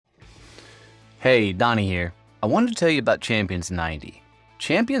Hey, Donnie here. I wanted to tell you about Champions 90.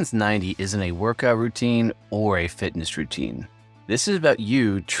 Champions 90 isn't a workout routine or a fitness routine. This is about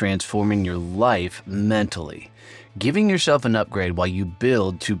you transforming your life mentally, giving yourself an upgrade while you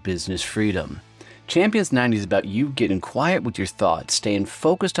build to business freedom. Champions 90 is about you getting quiet with your thoughts, staying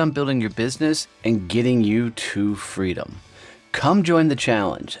focused on building your business, and getting you to freedom. Come join the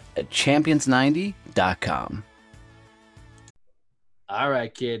challenge at champions90.com. All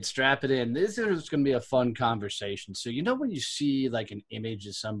right, kids, strap it in. This is going to be a fun conversation. So, when you see like an image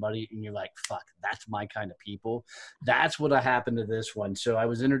of somebody and you're like, fuck, that's my kind of people. That's what happened to this one. So, I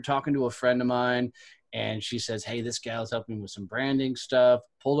was in her talking to a friend of mine and she says, hey, this gal's helping me with some branding stuff.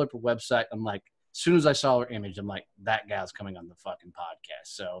 Pulled up her website. I'm like, as soon as I saw her image, I'm like, that gal's coming on the fucking podcast.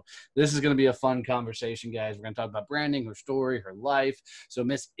 So, this is going to be a fun conversation, guys. We're going to talk about branding, her story, her life. So,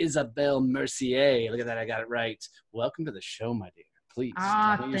 Miss Isabelle Mercier, look at that. I got it right. Welcome to the show, my dear. Please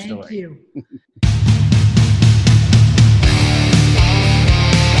tell me your story. Thank you.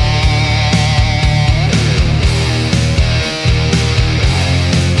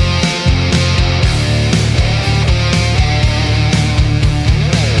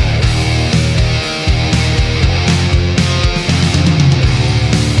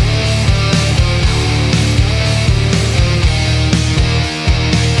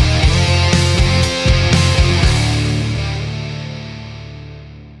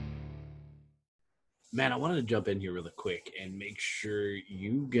 Man, I wanted to jump in here really quick and make sure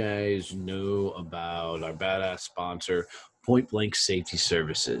you guys know about our badass sponsor, Point Blank Safety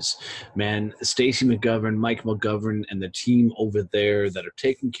Services. Man, Stacy McGovern, Mike McGovern, and the team over there that are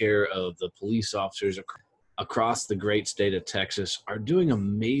taking care of the police officers across the great state of Texas are doing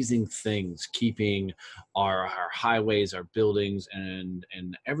amazing things, keeping our highways, our buildings, and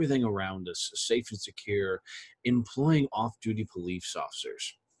everything around us safe and secure, employing off-duty police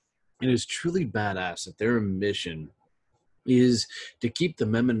officers. It is truly badass that their mission is to keep the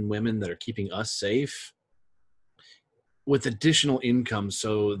men and women that are keeping us safe with additional income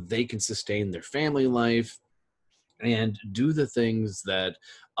so they can sustain their family life and do the things that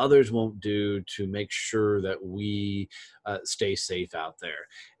others won't do to make sure that we stay safe out there.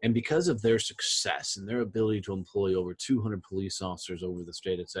 And because of their success and their ability to employ over 200 police officers over the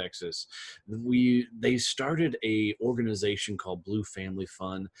state of Texas, they started a organization called Blue Family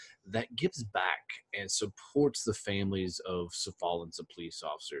Fund that gives back and supports the families of fallen police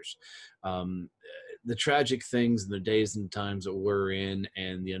officers. The tragic things and the days and times that we're in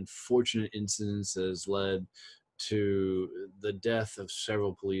and the unfortunate incidents that has led to the death of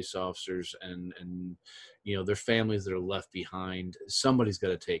several police officers and their families that are left behind. Somebody's got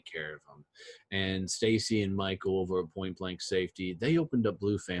to take care of them. And Stacy and Michael over at Point Blank Safety, they opened up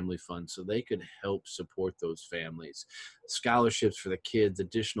Blue Family Fund so they could help support those families. Scholarships for the kids,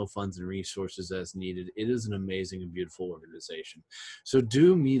 additional funds and resources as needed. It is an amazing and beautiful organization. So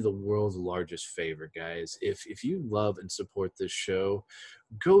do me the world's largest favor, guys. If you love and support this show,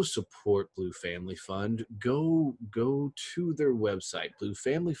 go support Blue Family Fund. Go to their website,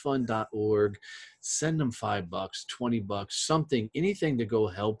 bluefamilyfund.org. Send them $5, $20, something, anything to go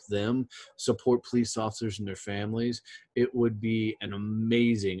help them support police officers and their families. It would be an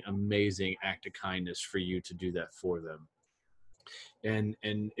amazing, amazing act of kindness for you to do that for them. And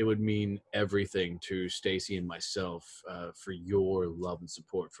it would mean everything to Stacy and myself for your love and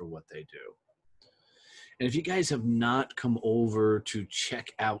support for what they do. And if you guys have not come over to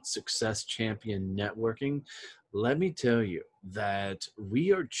check out Success Champion Networking, let me tell you that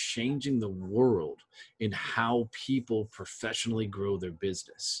we are changing the world in how people professionally grow their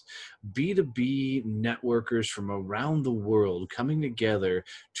business. B2B networkers from around the world coming together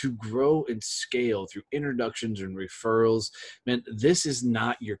to grow and scale through introductions and referrals. Man, this is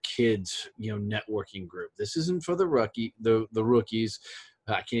not your kids' networking group. This isn't for the rookies.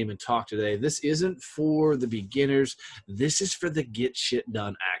 I can't even talk today. This isn't for the beginners. This is for the get shit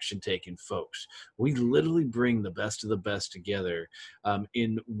done, action taking folks. We literally bring the best of the best together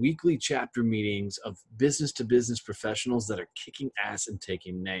in weekly chapter meetings of business to business professionals that are kicking ass and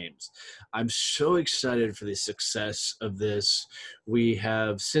taking names. I'm so excited for the success of this. We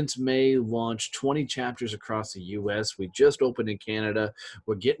have since May launched 20 chapters across the US. We just opened in Canada.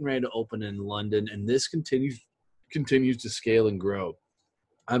 We're getting ready to open in London, and this continues to scale and grow.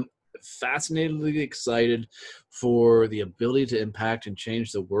 I'm fascinatedly excited for the ability to impact and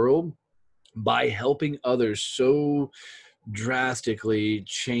change the world by helping others so drastically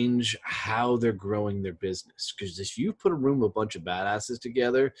change how they're growing their business. Because if you put a room of a bunch of badasses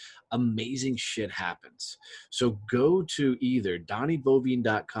together, amazing shit happens. So go to either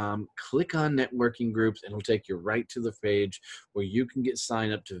DonnieBoivin.com, click on networking groups, and it'll take you right to the page where you can get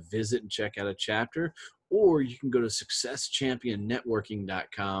signed up to visit and check out a chapter, or you can go to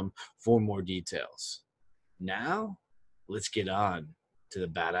SuccessChampionNetworking.com for more details. Now, let's get on to the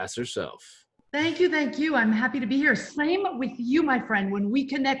badass herself. Thank you. Thank you. I'm happy to be here. Same with you, my friend. When we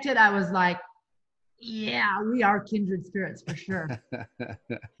connected, I was like, yeah, we are kindred spirits for sure.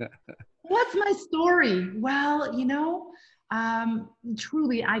 What's my story? Well,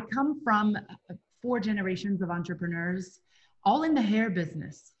 truly, I come from 4 generations of entrepreneurs, all in the hair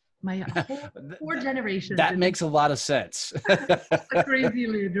business. My whole 4 generations. That makes a lot of sense. A crazy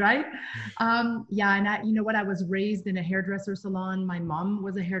lead, right? Yeah, and you know what? I was raised in a hairdresser salon. My mom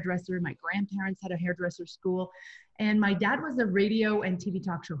was a hairdresser. My grandparents had a hairdresser school. And my dad was a radio and TV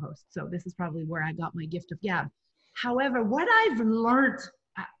talk show host. So this is probably where I got my gift of gab. However, what I've learned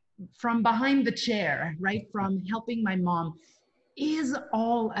from behind the chair, right, from helping my mom, is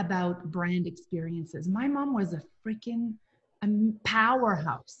all about brand experiences. My mom was a freaking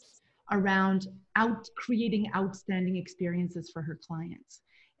powerhouse around creating outstanding experiences for her clients.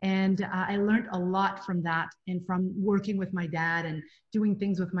 And I learned a lot from that and from working with my dad and doing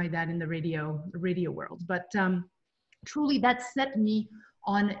things with my dad in the radio world. But truly that set me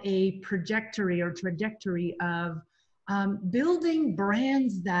on a trajectory of building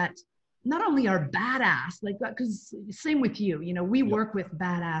brands that not only are badass, like that, because same with you, we work with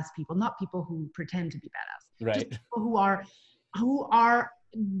badass people, not people who pretend to be badass, right? Just people who are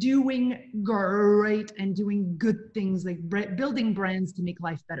doing great and doing good things, like building brands to make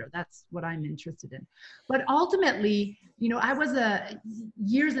life better. That's what I'm interested in. But ultimately, I was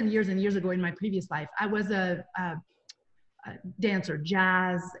years and years and years ago in my previous life, I was a dancer,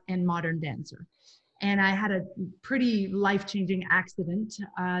 jazz and modern dancer. And I had a pretty life-changing accident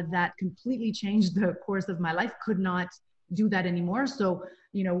that completely changed the course of my life. Could not do that anymore. So,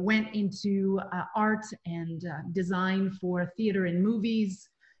 went into art and design for theater and movies,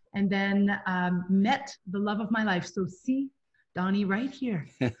 and then met the love of my life. So see, Donnie, right here.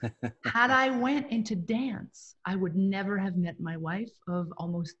 Had I went into dance, I would never have met my wife of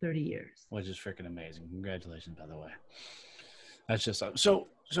almost 30 years. Which is freaking amazing. Congratulations, by the way. That's just so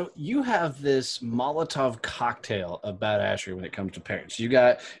you have this Molotov cocktail of badassery when it comes to parents. You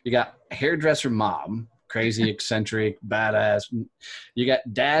got hairdresser mom, crazy, eccentric, badass. You got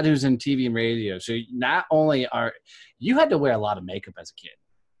dad who's in TV and radio. So not only you had to wear a lot of makeup as a kid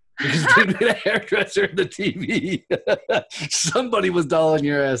because being a hairdresser in the TV, somebody was dolling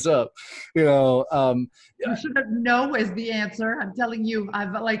your ass up. You should have no is the answer. I'm telling you,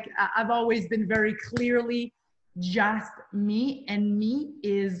 I've always been very clearly just me, and me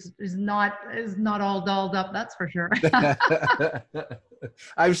is not all dolled up, that's for sure.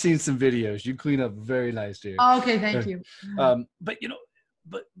 I've seen some videos. You clean up very nice, dear. Okay, thank you. But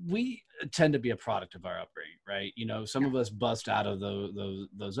we tend to be a product of our upbringing, right? Some of us bust out of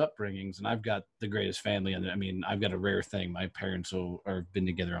those upbringings, and I've got the greatest family. And I mean, I've got a rare thing. My parents are been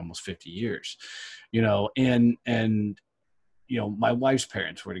together almost 50 years, and my wife's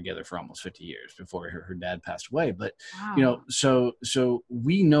parents were together for almost 50 years before her dad passed away. But, wow. So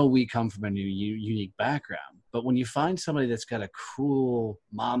we know we come from a unique background. But when you find somebody that's got a cool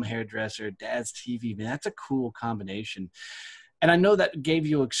mom hairdresser, dad's TV, man, that's a cool combination. And I know that gave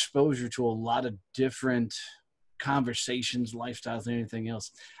you exposure to a lot of different conversations, lifestyles, and anything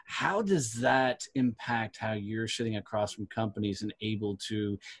else. How does that impact how you're sitting across from companies and able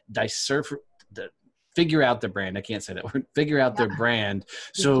to figure out their brand? I can't say that word. Figure out their brand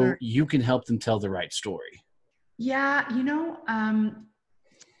so you can help them tell the right story. Yeah,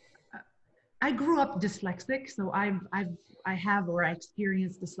 I grew up dyslexic, so I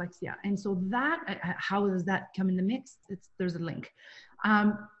experienced dyslexia, and so how does that come in the mix? There's a link.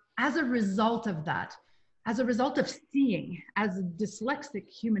 As a result of that, as a result of seeing, as a dyslexic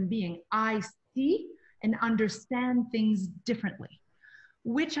human being, I see and understand things differently,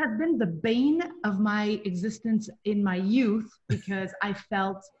 which has been the bane of my existence in my youth, because I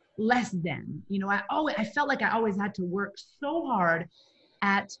felt less than. I felt like I always had to work so hard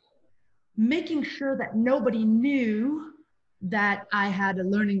at making sure that nobody knew that I had a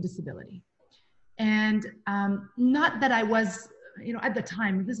learning disability. And not that I was, at the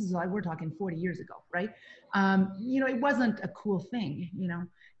time, we're talking 40 years ago, right? It wasn't a cool thing,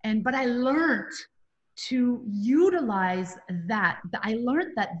 but I learned to utilize that. I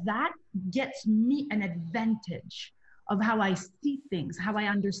learned that gets me an advantage of how I see things, how I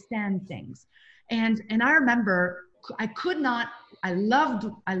understand things. And I remember I could not, I loved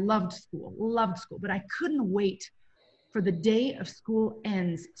school, but I couldn't wait for the day of school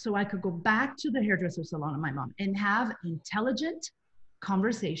ends so I could go back to the hairdresser salon of my mom and have intelligent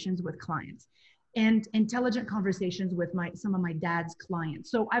conversations with clients and intelligent conversations with some of my dad's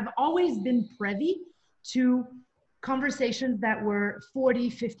clients. So I've always been privy to conversations that were 40,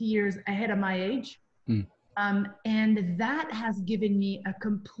 50 years ahead of my age. And that has given me a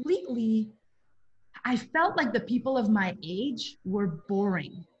completely, I felt like the people of my age were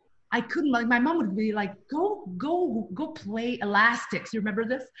boring. I couldn't, like, my mom would be like, go play elastics. You remember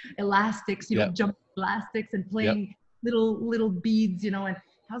this? Elastics, you know, jump elastics and playing little beads, you know, and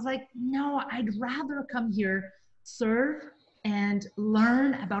I was like, no, I'd rather come here, serve and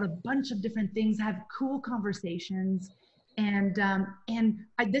learn about a bunch of different things, have cool conversations. And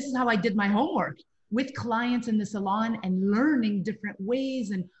this is how I did my homework with clients in the salon and learning different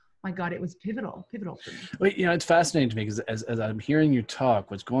ways. And my God, it was pivotal for me. Well, you know, it's fascinating to me because as I'm hearing you talk,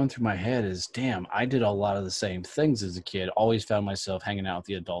 what's going through my head is, damn, I did a lot of the same things as a kid. Always found myself hanging out with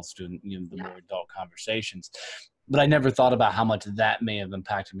the adults, doing, you know, the more adult conversations. But I never thought about how much that may have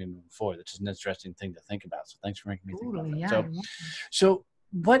impacted me moving forward. That's just an interesting thing to think about. So thanks for making me think about that. So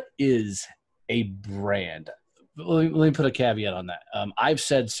what is a brand? Let me put a caveat on that. I've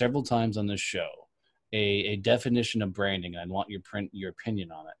said several times on this show, a definition of branding, and I want your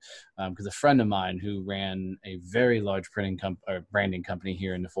opinion on it. Because a friend of mine who ran a very large branding company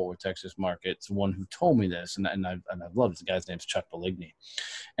here in the Fort Worth, Texas market, is one who told me this, and I've loved it. The guy's name's Chuck Beligny.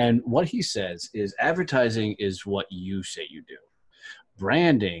 And what he says is advertising is what you say you do.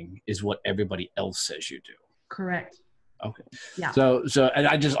 Branding is what everybody else says you do. Correct. Okay. Yeah. So, and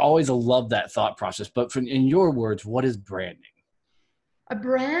I just always love that thought process. But in your words, what is branding? A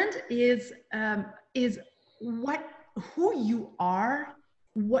brand is who you are,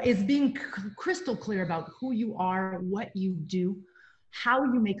 what is being crystal clear about who you are, what you do, how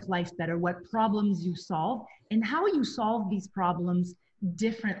you make life better, what problems you solve, and how you solve these problems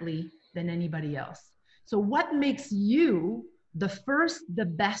differently than anybody else. So what makes you the first, the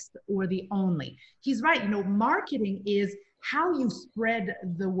best, or the only? He's right. You know, marketing is how you spread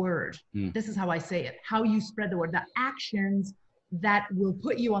the word. This is how I say it. How you spread the word, the actions that will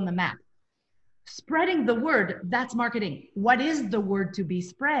put you on the map. Spreading the word, that's marketing. What is the word to be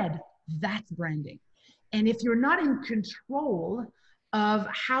spread? That's branding. And if you're not in control of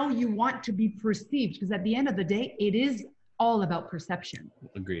how you want to be perceived, because at the end of the day, it is all about perception.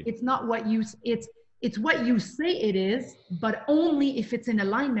 Agreed. It's not what it's what you say it is, but only if it's in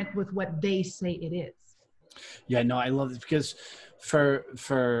alignment with what they say it is. Yeah, no, I love this because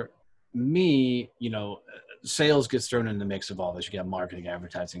for me, you know, sales gets thrown in the mix of all this. You got marketing,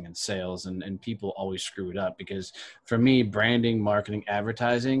 advertising, and sales, and people always screw it up because for me, branding, marketing,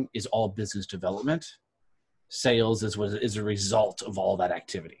 advertising is all business development. Sales is a result of all that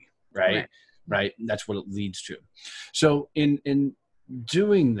activity, right? Right. That's what it leads to. So in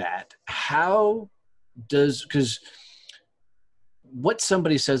doing that, because what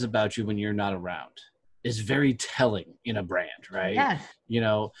somebody says about you when you're not around is very telling in a brand, right? Yes. You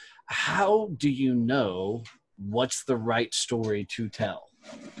know, how do you know what's the right story to tell?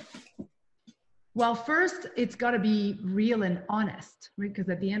 Well, first, it's got to be real and honest, right? Because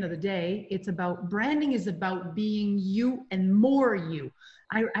at the end of the day, branding is about being you and more you.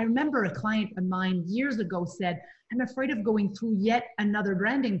 I remember a client of mine years ago said, I'm afraid of going through yet another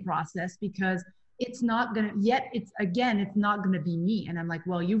branding process because it's not going to be me. And I'm like,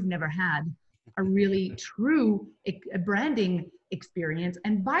 well, you've never had a really true branding experience.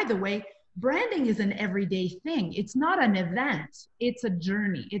 And by the way, branding is an everyday thing. It's not an event. It's a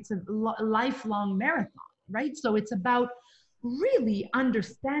journey. It's a lifelong marathon, right? So it's about really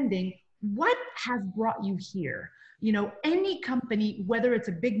understanding what has brought you here. You know, any company, whether it's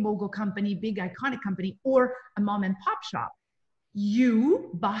a big mogul company, big iconic company, or a mom and pop shop,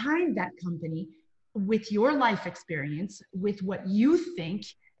 you behind that company with your life experience, with what you think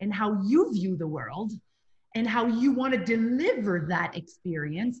and how you view the world and how you want to deliver that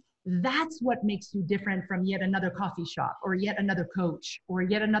experience, that's what makes you different from yet another coffee shop or yet another coach or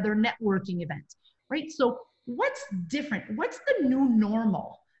yet another networking event, right? So what's different? What's the new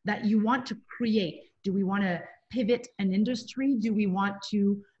normal that you want to create? Do we want to pivot an industry? Do we want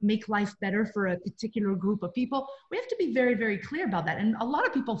to make life better for a particular group of people? We have to be very, very clear about that. And a lot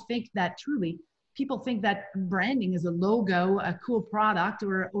of people think that people think that branding is a logo, a cool product,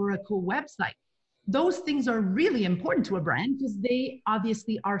 or a cool website. Those things are really important to a brand because they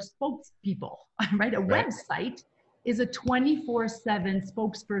obviously are spokespeople, right? A website is a 24/7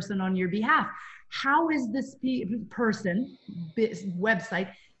 spokesperson on your behalf. How is this website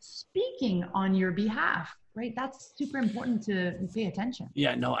speaking on your behalf? right? That's super important to pay attention.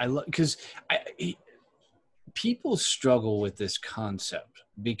 Yeah, no, I love because people struggle with this concept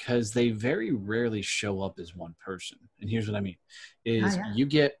because they very rarely show up as one person. And here's what I mean is Yeah. you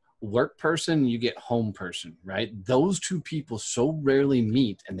get work person, you get home person, right? Those two people so rarely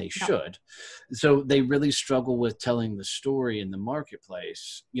meet, and they should. So they really struggle with telling the story in the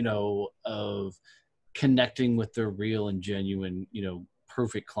marketplace, of connecting with their real and genuine,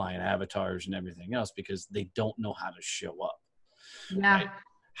 perfect client avatars and everything else, because they don't know how to show up. Yeah. Right?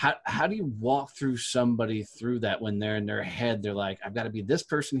 How do you walk through somebody through that when they're in their head, they're like, I've got to be this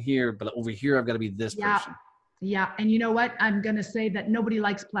person here, but over here I've got to be this person. Yeah. And you know what? I'm going to say that nobody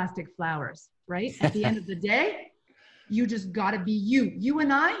likes plastic flowers, right? At the end of the day, you just got to be you. You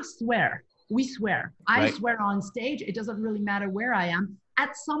and I swear. We swear. I swear on stage. It doesn't really matter where I am.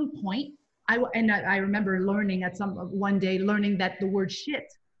 At some point, I remember learning one day that the word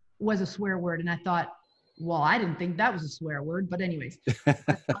shit was a swear word. And I thought, well, I didn't think that was a swear word, but anyways,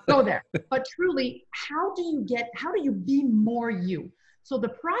 I'll go there. But truly, how do you be more you? So the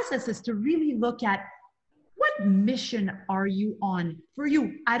process is to really look at what mission are you on for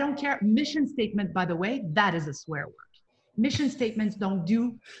you? I don't care. Mission statement, by the way, that is a swear word. Mission statements don't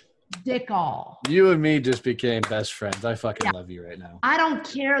do dick all. You and me just became best friends. I fucking love you right now. I don't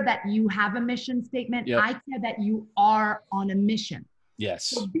care that you have a mission statement. Yep. I care that you are on a mission. Yes.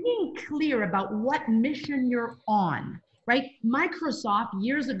 So being clear about what mission you're on, right? Microsoft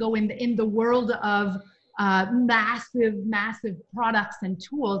years ago in the world of massive products and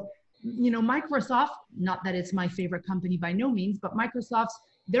tools, Microsoft, not that it's my favorite company by no means, but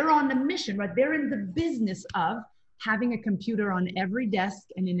they're on a mission, right? They're in the business of having a computer on every desk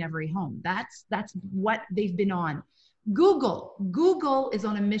and in every home. That's what they've been on. Google is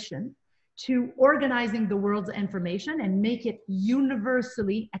on a mission to organizing the world's information and make it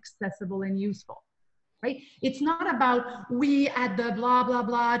universally accessible and useful, right? It's not about we at the blah, blah,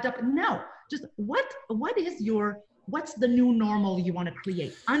 blah. No, just what's the new normal you want to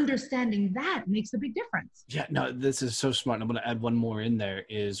create? Understanding that makes a big difference. Yeah, no, this is so smart. I'm going to add one more in there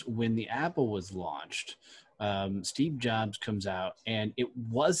is when the Apple was launched, Steve Jobs comes out, and it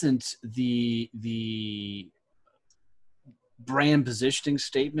wasn't the brand positioning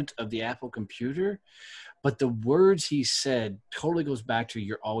statement of the Apple computer, but the words he said totally goes back to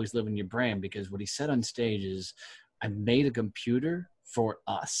you're always living your brand, because what he said on stage is, I made a computer for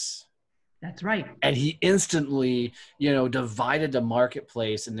us. That's right. And he instantly, divided the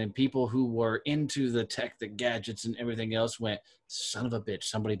marketplace, and then people who were into the tech, the gadgets and everything else went, son of a bitch,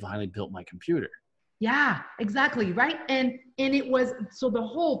 somebody finally built my computer. Yeah, exactly. Right. And it was, so the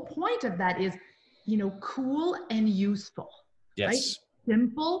whole point of that is, cool and useful. Yes. Right?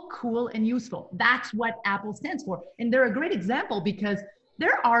 Simple, cool, and useful. That's what Apple stands for. And they're a great example because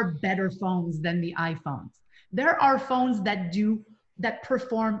there are better phones than the iPhones. There are phones that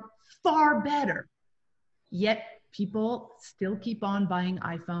perform far better. Yet people still keep on buying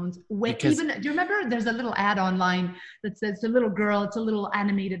iPhones. Do you remember there's a little ad online that says, it's a little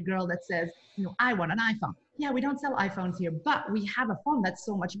animated girl that says, I want an iPhone. Yeah, we don't sell iPhones here, but we have a phone that's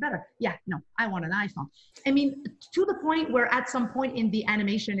so much better. Yeah, no, I want an iPhone. I mean, to the point where at some point in the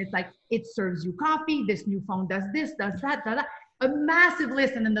animation, it's like, it serves you coffee. This new phone does this, does that, a massive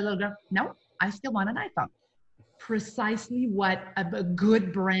list. And then the little girl, no, I still want an iPhone. Precisely what a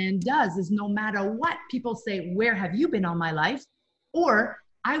good brand does is no matter what people say, where have you been all my life? Or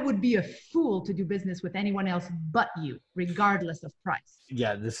I would be a fool to do business with anyone else but you, regardless of price.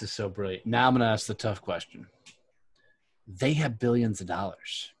 Yeah, this is so brilliant. Now I'm going to ask the tough question. They have billions of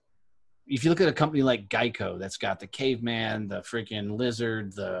dollars. If you look at a company like Geico, that's got the caveman, the freaking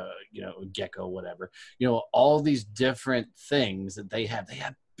lizard, the, gecko, whatever, all these different things that they have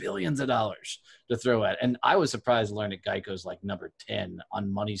billions of dollars to throw at. And I was surprised to learn that Geico's like number 10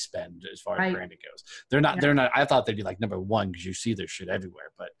 on money spend as far as branding goes. They're not, I thought they'd be like number 1 because you see their shit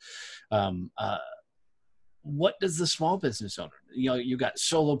everywhere. But what does the small business owner, you got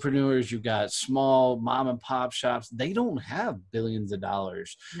solopreneurs, you got small mom and pop shops. They don't have billions of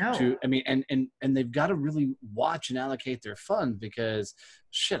dollars and they've got to really watch and allocate their funds because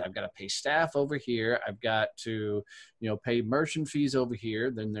shit, I've got to pay staff over here. I've got to, pay merchant fees over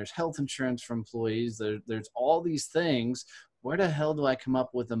here. Then there's health insurance for employees. There's all these things. Where the hell do I come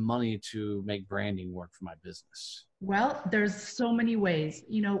up with the money to make branding work for my business? Well, there's so many ways.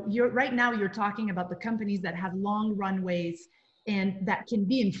 Right now you're talking about the companies that have long runways and that can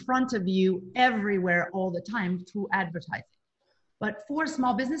be in front of you everywhere all the time through advertising. But for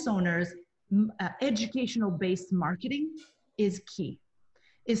small business owners, educational-based marketing is key,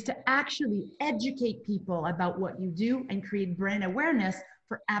 is to actually educate people about what you do and create brand awareness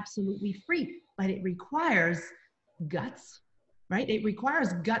for absolutely free. but it requires guts, right? It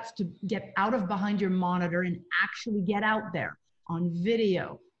requires guts to get out of behind your monitor and actually get out there on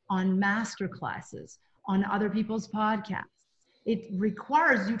video, on master classes, on other people's podcasts. It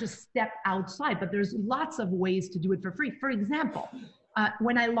requires you to step outside, but there's lots of ways to do it for free. For example,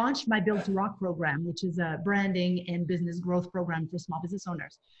 when I launched my Build to Rock program, which is a branding and business growth program for small business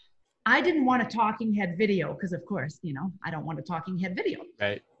owners, I didn't want a talking head video because, of course, you know, I don't want a talking head video.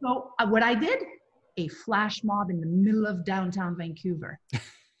 Right. So what I did, a flash mob in the middle of downtown Vancouver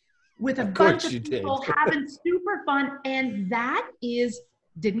with a bunch of people having super fun. And that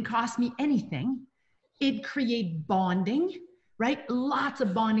didn't cost me anything. It created bonding, right? Lots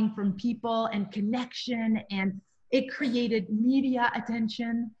of bonding from people and connection, and it created media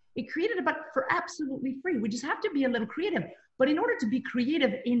attention. It created for absolutely free. We just have to be a little creative. But in order to be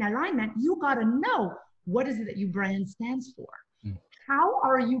creative in alignment, you got to know what is it that your brand stands for. How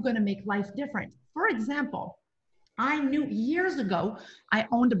are you going to make life different? For example, I knew years ago, I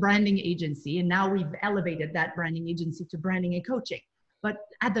owned a branding agency, and now we've elevated that branding agency to branding and coaching. But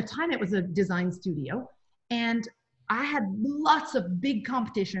at the time, it was a design studio, and I had lots of big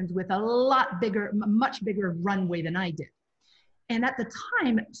competitions with much bigger runway than I did. And at the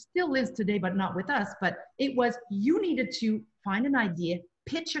time, still is today, but not with us, but it was, you needed to find an idea,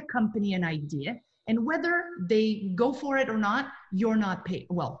 pitch a company an idea, and whether they go for it or not, you're not paid.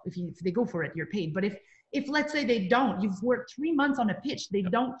 Well, if they go for it, you're paid. But if let's say they don't, you've worked 3 months on a pitch, they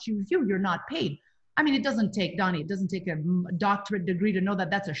don't choose you, you're not paid. I mean, it doesn't take a doctorate degree to know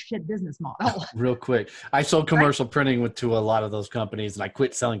that that's a shit business model. Real quick. I sold commercial printing to a lot of those companies, and I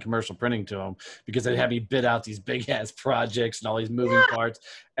quit selling commercial printing to them because they'd have me bid out these big ass projects and all these moving parts,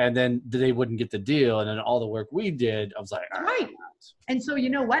 and then they wouldn't get the deal. And then all the work we did, I was like, all right. And so, you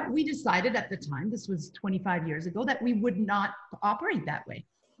know what? We decided at the time, this was 25 years ago, that we would not operate that way.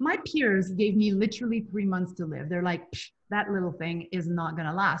 My peers gave me literally 3 months to live. They're like, that little thing is not going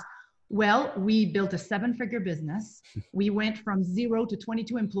to last. Well, we built a 7-figure business. We went from 0 to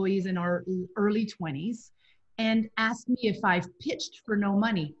 22 employees in our early 20s, and asked me if I've pitched for no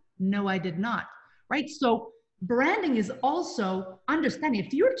money. No, I did not, right? So branding is also understanding.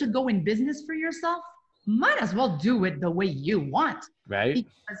 If you're to go in business for yourself, might as well do it the way you want. Right.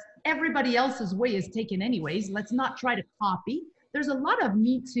 Because everybody else's way is taken anyways. Let's not try to copy. There's a lot of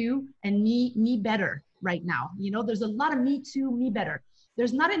me too and me better right now. You know, there's a lot of me too, me better.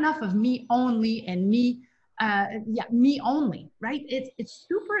 There's not enough of me only and me only, right? It's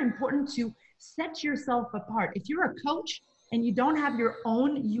super important to set yourself apart. If you're a coach and you don't have your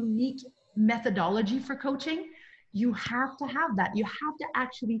own unique methodology for coaching, you have to have that. You have to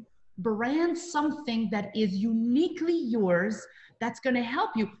actually brand something that is uniquely yours that's going to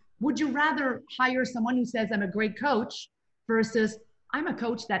help you. Would you rather hire someone who says, I'm a great coach, versus I'm a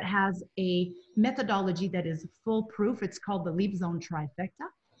coach that has a methodology that is foolproof? It's called the Leap Zone Trifecta,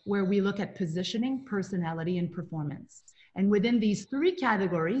 where we look at positioning, personality, and performance. And within these 3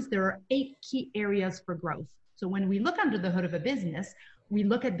 categories, there are 8 key areas for growth. So when we look under the hood of a business, we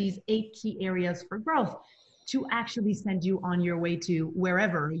look at these 8 key areas for growth to actually send you on your way to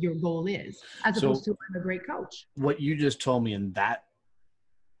wherever your goal is, as opposed to I'm a great coach. What you just told me in that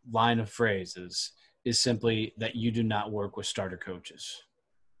line of phrases is simply that you do not work with starter coaches.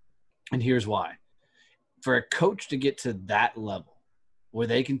 And here's why. For a coach to get to that level where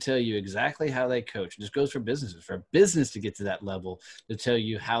they can tell you exactly how they coach, this goes for businesses, for a business to get to that level, to tell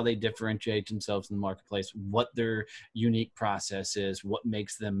you how they differentiate themselves in the marketplace, what their unique process is, what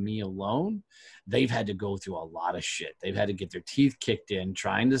makes them me alone, they've had to go through a lot of shit. They've had to get their teeth kicked in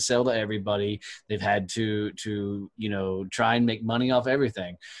trying to sell to everybody. They've had to try and make money off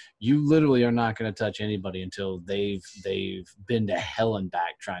everything. You literally are not going to touch anybody until they've been to hell and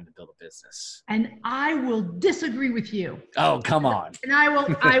back trying to build a business. And I will disagree with you. Oh, come on. And I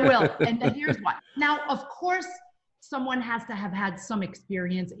will. And here's why. Now, of course, someone has to have had some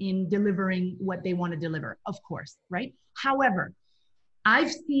experience in delivering what they want to deliver, of course, right? However,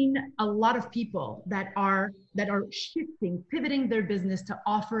 I've seen a lot of people that are shifting, pivoting their business to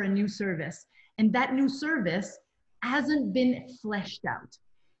offer a new service. And that new service hasn't been fleshed out.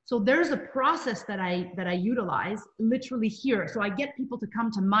 So there's a process that I utilize literally here. So I get people to come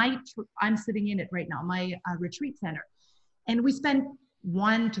to I'm sitting in it right now, my retreat center. And we spend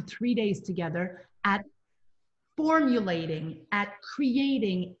 1 to 3 days together at formulating, at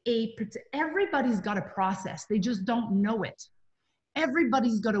creating everybody's got a process. They just don't know it.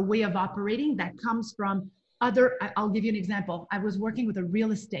 Everybody's got a way of operating that comes from I'll give you an example. I was working with a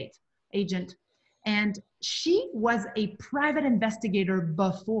real estate agent, and she was a private investigator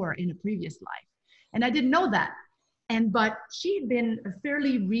before in a previous life. And I didn't know that. But she'd been a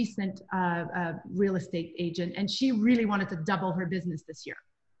fairly recent real estate agent, and she really wanted to double her business this year,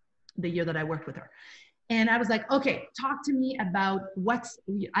 the year that I worked with her. And I was like, okay, talk to me about because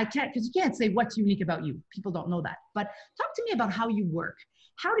you can't say what's unique about you. People don't know that. But talk to me about how you work.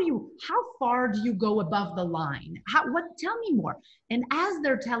 How far do you go above the line? Tell me more. And as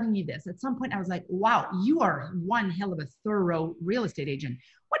they're telling me this, at some point I was like, wow, you are one hell of a thorough real estate agent.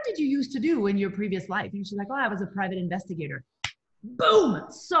 What did you used to do in your previous life? And she's like, oh, I was a private investigator. Boom.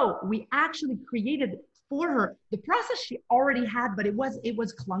 So we actually created for her the process she already had, but it was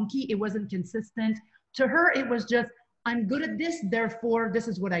clunky. It wasn't consistent. To her, it was just, I'm good at this, therefore this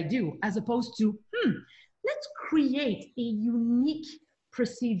is what I do, as opposed to, let's create a unique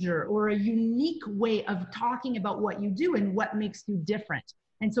procedure or a unique way of talking about what you do and what makes you different.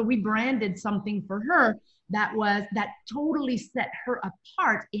 And so we branded something for her that totally set her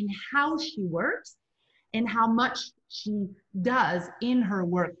apart in how she works and how much she does in her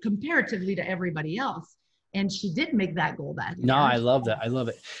work comparatively to everybody else. And she did make that goal that year. No, I love that. I love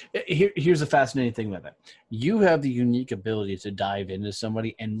it. Here's a fascinating thing about that. You have the unique ability to dive into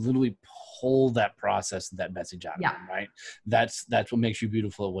somebody and literally pull that process, that message out of them, right? That's what makes you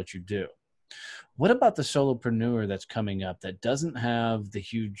beautiful at what you do. What about the solopreneur that's coming up that doesn't have the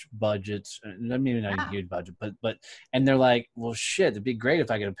huge budgets? Maybe not a huge budget, but and they're like, well, shit, it'd be great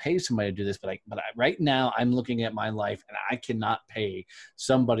if I could pay somebody to do this, but right now I'm looking at my life and I cannot pay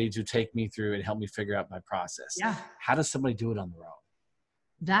somebody to take me through and help me figure out my process. Yeah. How does somebody do it on their own?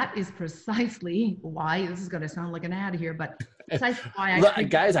 That is precisely why, this is going to sound like an ad here, but precisely why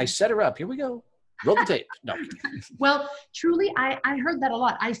guys, I set her up. Here we go. Roll the tape. No. Well, truly, I heard that a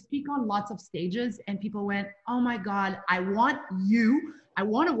lot. I speak on lots of stages and people went, oh my God, I want to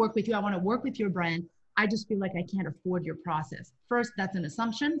work with you. I want to work with your brand. I just feel like I can't afford your process. First, that's an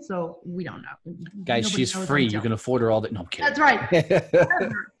assumption. So we don't know. Guys, she's free. You can afford her all that. No, I'm kidding. That's right.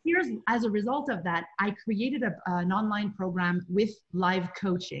 However, as a result of that, I created an online program with live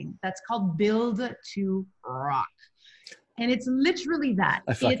coaching that's called Build to Rock. And it's literally that.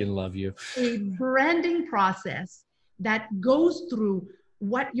 I fucking love you. A branding process that goes through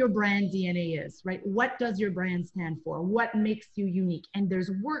what your brand DNA is, right? What does your brand stand for? What makes you unique? And there's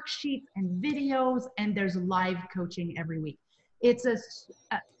worksheets and videos and there's live coaching every week.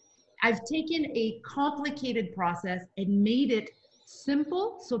 I've taken a complicated process and made it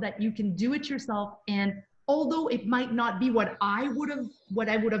simple so that you can do it yourself. And although it might not be what I would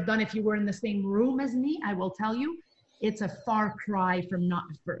have done if you were in the same room as me, I will tell you, it's a far cry from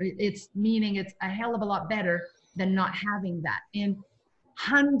it's a hell of a lot better than not having that. And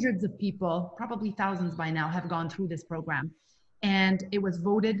hundreds of people, probably thousands by now, have gone through this program. And it was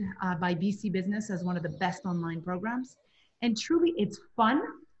voted by BC Business as one of the best online programs. And truly, it's fun.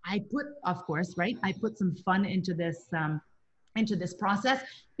 I put some fun into this process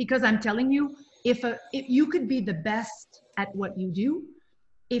because I'm telling you, if you could be the best at what you do,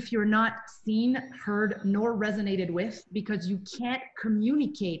 if you're not seen, heard, nor resonated with, because you can't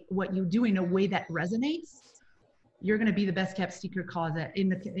communicate what you do in a way that resonates, you're going to be the best kept secret closet in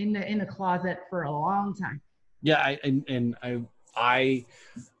the closet for a long time. Yeah, I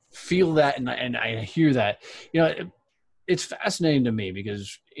feel that, and I hear that. You know, it's fascinating to me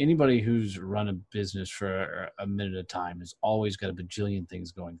because anybody who's run a business for a minute at a time has always got a bajillion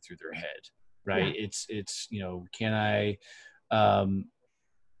things going through their head, right? Yeah. It's can I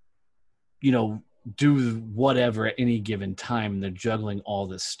do whatever at any given time, and they're juggling all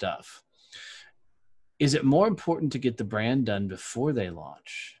this stuff. Is it more important to get the brand done before they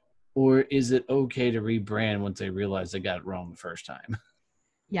launch? Or is it okay to rebrand once they realize they got it wrong the first time?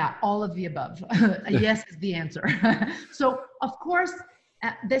 Yeah, all of the above. Yes is the answer. So of course,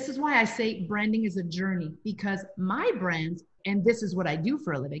 this is why I say branding is a journey, because my brand, and this is what I do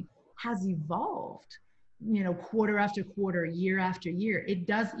for a living, has evolved. Quarter after quarter, year after year, it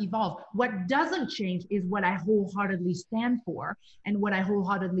does evolve. What doesn't change is what I wholeheartedly stand for and what I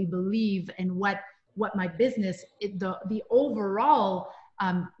wholeheartedly believe and what my business, the overall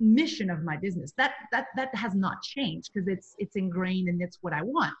mission of my business, that has not changed because it's ingrained and it's what I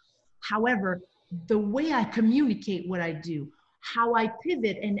want. However, the way I communicate what I do, how I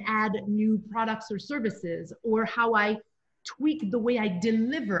pivot and add new products or services, or how I tweak the way I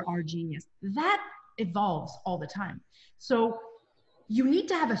deliver our genius, that evolves all the time. So you need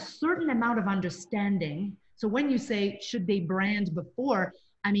to have a certain amount of understanding. So when you say, should they brand before?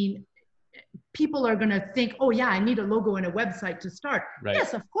 I mean, people are going to think, oh yeah, I need a logo and a website to start. Right.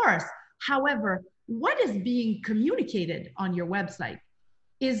 Yes, of course. However, what is being communicated on your website?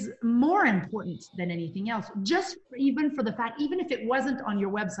 is more important than anything else. Just even for the fact, even if it wasn't on your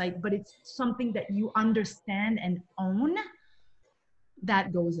website, but it's something that you understand and own,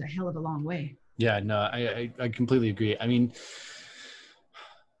 that goes a hell of a long way. Yeah, no, I completely agree. I mean,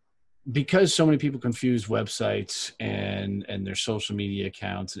 because so many people confuse websites and their social media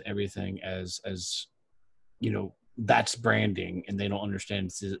accounts and everything as you know, that's branding, and they don't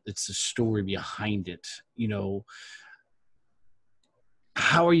understand it's the story behind it. You know,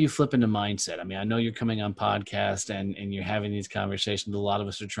 how are you flipping the mindset? I mean, I know you're coming on podcast and you're having these conversations. A lot of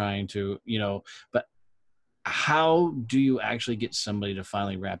us are trying to, you know, but how do you actually get somebody to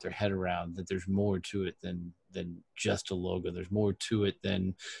finally wrap their head around that there's more to it than just a logo? There's more to it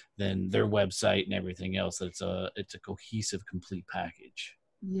than their website and everything else. It's a cohesive, complete package.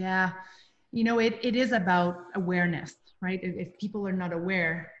 Yeah. You know, it is about awareness, right? If people are not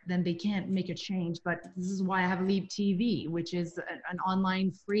aware, then they can't make a change. But this is why I have Leap TV, which is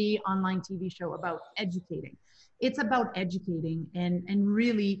an free online TV show about educating. It's about educating and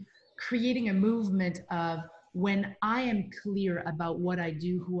really creating a movement of, when I am clear about what I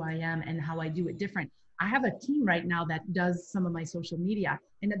do, who I am, and how I do it different. I have a team right now that does some of my social media.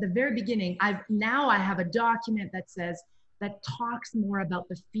 And at the very beginning, I have a document that talks more about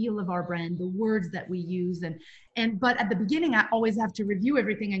the feel of our brand, the words that we use. But at the beginning, I always have to review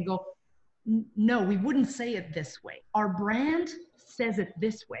everything and go, no, we wouldn't say it this way. Our brand says it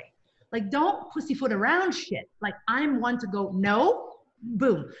this way. Like, don't pussyfoot around shit. Like, I'm one to go, no,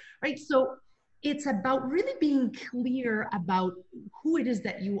 boom, right? So it's about really being clear about who it is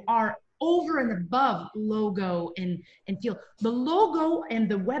that you are, over and above logo and feel. The logo and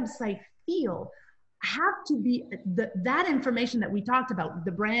the website feel have to be that information that we talked about.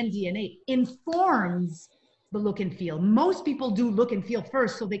 The brand DNA informs the look and feel. Most people do look and feel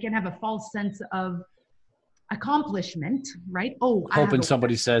first so they can have a false sense of accomplishment, right? Oh, hoping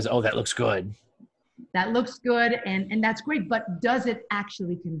somebody says, oh, that looks good. That looks good, and that's great, but does it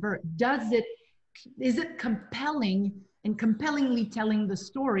actually convert? Is it compelling and compellingly telling the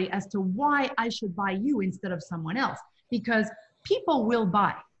story as to why I should buy you instead of someone else? Because people will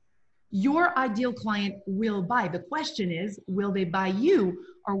buy. Your ideal client will buy. The question is, will they buy you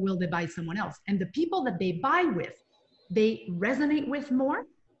or will they buy someone else? And the people that they buy with, they resonate with more,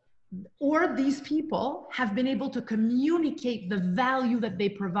 or these people have been able to communicate the value that they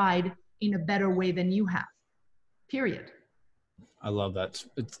provide in a better way than you have, period. I love that.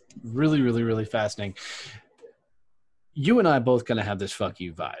 It's really, really, really fascinating. You and I both kind of have this fuck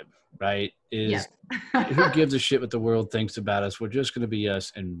you vibe, right? Yeah. Who gives a shit what the world thinks about us? We're just going to be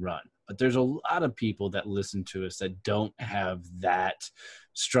us and run. But there's a lot of people that listen to us that don't have that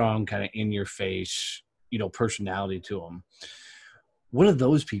strong kind of in your face, you know, personality to them. What do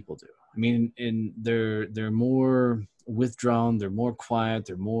those people do? I mean, they're more withdrawn, they're more quiet,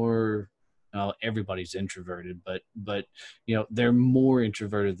 they're more, everybody's introverted, but you know, they're more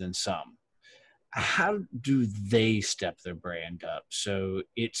introverted than some. How do they step their brand up so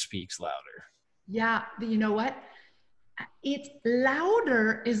it speaks louder? Yeah, you know what? It's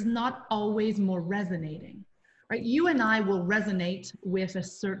louder is not always more resonating, right? You and I will resonate with a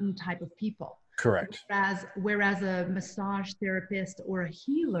certain type of people. Correct. Whereas a massage therapist or a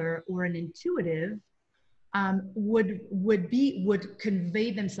healer or an intuitive would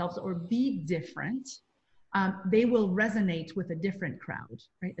convey themselves or be different. They will resonate with a different crowd,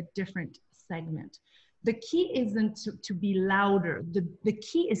 right? A different segment. The key isn't to be louder. The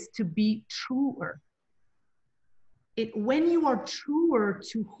key is to be truer. When you are truer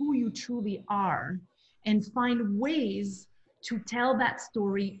to who you truly are and find ways to tell that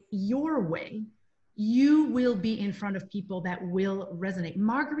story your way, you will be in front of people that will resonate.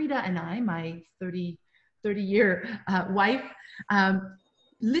 Margarita and I, my 30-year wife,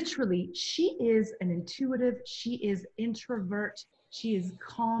 literally, she is an intuitive, she is introvert, she is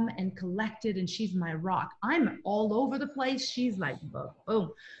calm and collected, and she's my rock. I'm all over the place. She's like,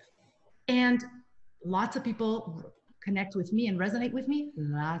 boom. And lots of people connect with me and resonate with me.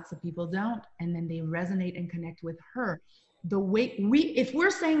 Lots of people don't. And then they resonate and connect with her. The way if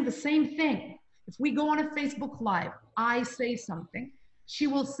we're saying the same thing, if we go on a Facebook Live, I say something, she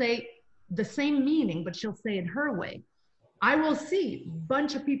will say the same meaning, but she'll say it her way. I will see a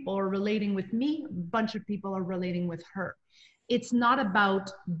bunch of people are relating with me, a bunch of people are relating with her. It's not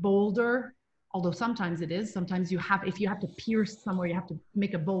about bolder, although sometimes it is. Sometimes if you have to pierce somewhere, you have to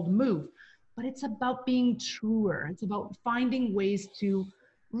make a bold move. But it's about being truer. It's about finding ways to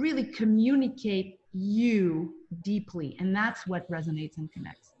really communicate you deeply. And that's what resonates and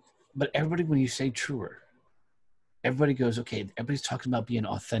connects. But everybody, when you say truer, everybody goes, okay, everybody's talking about being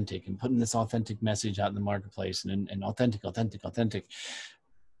authentic and putting this authentic message out in the marketplace and authentic.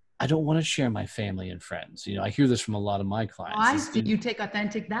 I don't want to share my family and friends. I hear this from a lot of my Oh, clients. I see you take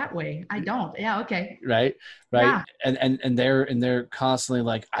authentic that way. I don't. Yeah. Okay. Right. Yeah. And they're constantly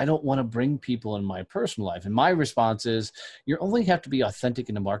like, I don't want to bring people in my personal life. And my response is, you only have to be authentic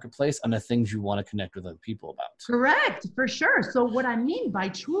in the marketplace on the things you want to connect with other people about. Correct, for sure. So what I mean by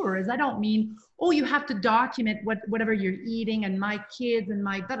truer is I don't mean, oh, you have to document whatever you're eating and my kids and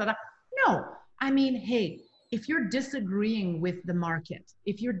my da da da. No, I mean, hey, if you're disagreeing with the market,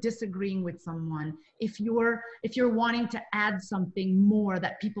 if you're disagreeing with someone, if you're wanting to add something more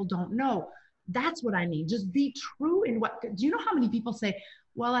that people don't know, that's what I mean. Just be true in what. Do you know how many people say,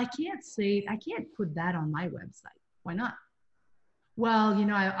 well, I can't put that on my website. Why not? Well,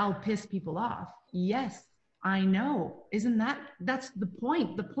 I'll piss people off. Yes, I know. That's the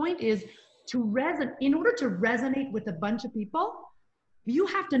point. The point is in order to resonate with a bunch of people, you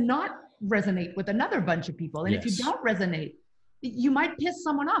have to not resonate with another bunch of people. And if you don't resonate, you might piss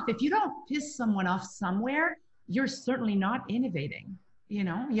someone off. If you don't piss someone off somewhere, you're certainly not innovating.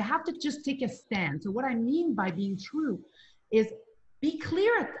 You have to just take a stand. So what I mean by being true is be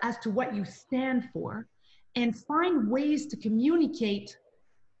clear as to what you stand for and find ways to communicate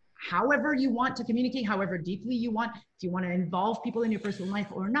however you want to communicate, however deeply you want. If you want to involve people in your personal life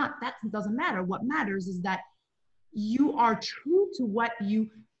or not, that doesn't matter. What matters is that you are true to what you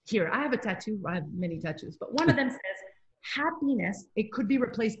hear. I have a tattoo. I have many tattoos, but one of them says happiness, it could be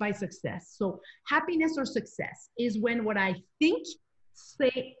replaced by success. So happiness or success is when what I think,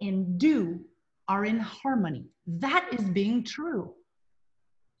 say, and do are in harmony. That is being true.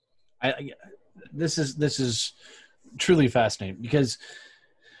 This is truly fascinating, because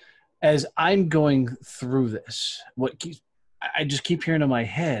as I'm going through this, I just keep hearing in my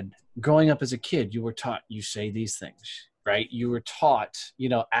head, growing up as a kid, you were taught, you say these things, right? You were taught,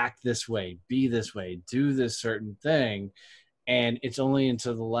 act this way, be this way, do this certain thing. And it's only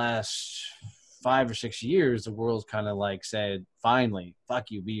until the last 5 or 6 years, the world's kind of like said, finally,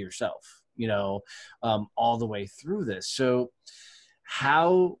 fuck you, be yourself, all the way through this. So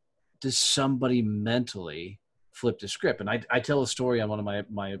how does somebody mentally flip the script? And I tell a story on one of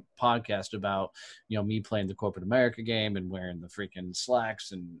my podcasts about, me playing the corporate America game and wearing the freaking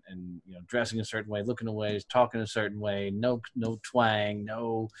slacks and dressing a certain way, looking a way, talking a certain way, no twang,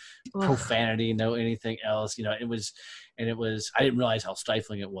 no profanity, no anything else. It was, I didn't realize how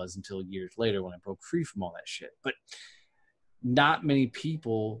stifling it was until years later when I broke free from all that shit. But not many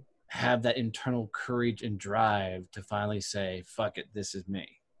people have that internal courage and drive to finally say, fuck it, this is me.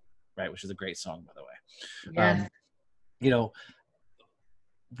 Right, which is a great song, by the way. Yes.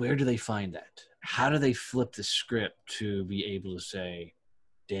 Where do they find that? How do they flip the script to be able to say,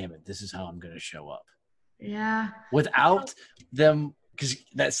 damn it, this is how I'm going to show up? Yeah. Without them, because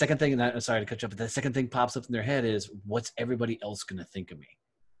that second thing, and I'm sorry to cut you up, but that second thing pops up in their head is, what's everybody else going to think of me?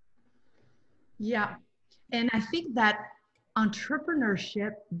 Yeah. And I think that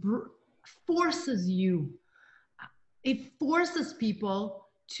entrepreneurship forces you, it forces people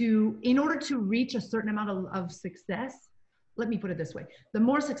to, in order to reach a certain amount of success, let me put it this way. The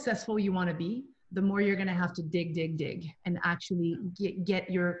more successful you want to be, the more you're going to have to dig and actually get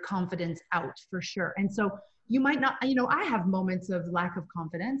your confidence out, for sure. And so you might not, I have moments of lack of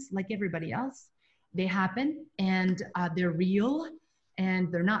confidence like everybody else. They happen, and they're real, and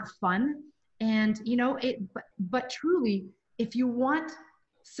they're not fun. And, but truly, if you want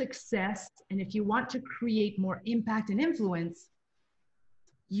success and if you want to create more impact and influence,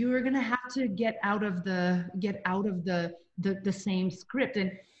 you're going to have to get out of the same script.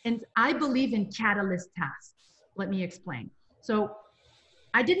 And I believe in catalyst tasks. Let me explain. So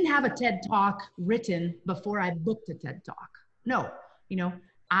I didn't have a TED Talk written before I booked a TED Talk. No,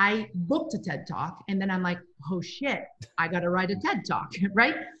 I booked a TED Talk, and then I'm like, oh shit, I got to write a TED Talk,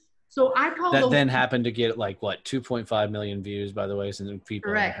 right? So I call that then happened to get 2.5 million views, by the way, since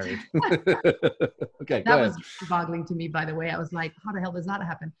people correct. Heard. Okay, that was boggling to me, by the way. I was like, how the hell does that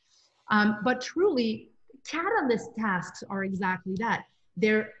happen? But truly, catalyst tasks are exactly that.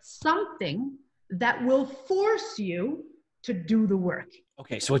 They're something that will force you to do the work.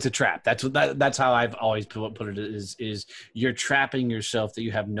 Okay, so it's a trap. That's how I've always put it, is you're trapping yourself that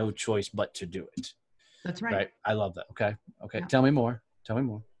you have no choice but to do it. That's right. Right. I love that. Okay. Yeah. Tell me more.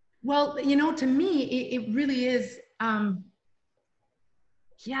 Well, to me, it really is. I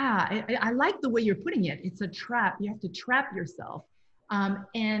like the way you're putting it. It's a trap. You have to trap yourself.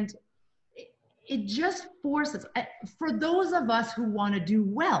 And it just forces, for those of us who want to do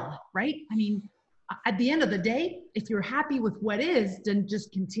well, right? I mean, at the end of the day, if you're happy with what is, then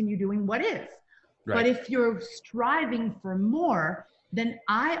just continue doing what is. Right. But if you're striving for more, then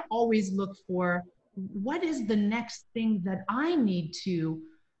I always look for, what is the next thing that I need to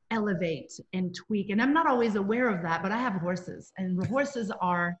elevate and tweak. And I'm not always aware of that, but I have horses, and horses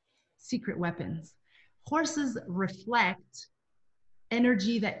are secret weapons. Horses reflect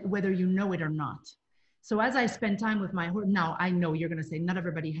energy that whether you know it or not. So as I spend time with my horse, now I know you're going to say not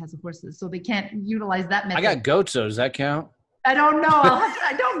everybody has horses, so they can't utilize that method. I got goats, so does that count? I don't know.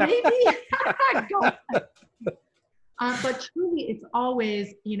 I don't, maybe. But truly, it's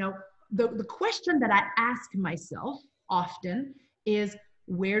always, you know, the question that I ask myself often is,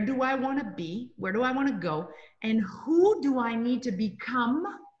 where do I want to be? Where do I want to go? And who do I need to become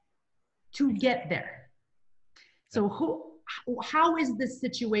to get there? So how is this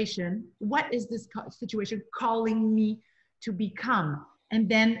situation? What is this situation calling me to become? And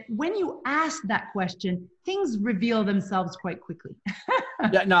then when you ask that question, things reveal themselves quite quickly.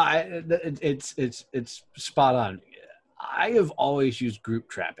 Yeah, no, it's spot on. I have always used group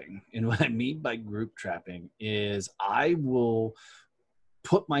trapping. And what I mean by group trapping is I will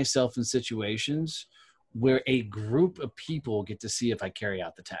put myself in situations where a group of people get to see if I carry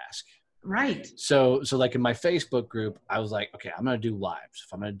out the task. Right. So like in my Facebook group, I was like, okay, I'm going to do lives.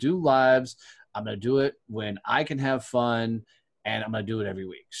 If I'm going to do lives, I'm going to do it when I can have fun, and I'm going to do it every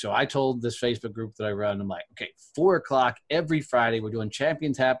week. So I told this Facebook group that I run, I'm like, okay, 4:00 every Friday, we're doing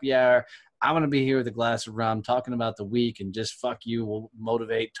Champions Happy Hour. I'm going to be here with a glass of rum talking about the week and just fuck you. We'll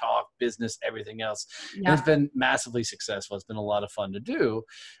motivate, talk, business, everything else. Yeah. And it's been massively successful. It's been a lot of fun to do.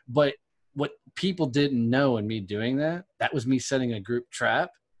 But what people didn't know in me doing that was me setting a group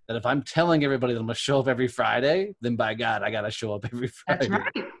trap. That if I'm telling everybody that I'm going to show up every Friday, then by God, I got to show up every Friday.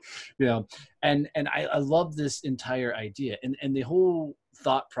 That's right. You know, and I love this entire idea and the whole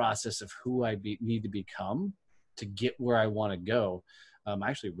thought process of who I need to become to get where I want to go. I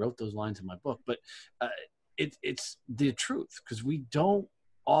actually wrote those lines in my book, but it's the truth, because we don't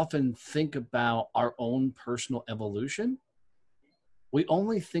often think about our own personal evolution. We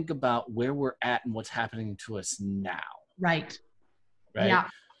only think about where we're at and what's happening to us now. Right. Right. Yeah.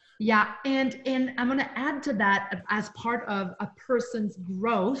 Yeah. And I'm going to add to that, as part of a person's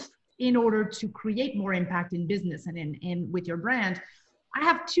growth in order to create more impact in business and with your brand. I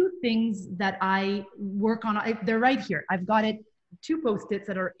have two things that I work on. They're right here. I've got it, 2 Post-its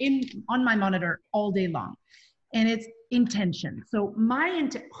that are on my monitor all day long. And it's intention. So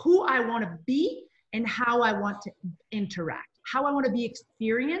who I want to be and how I want to interact, how I want to be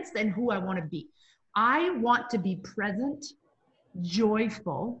experienced and who I want to be. I want to be present,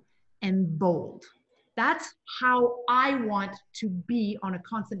 joyful, and bold. That's how I want to be on a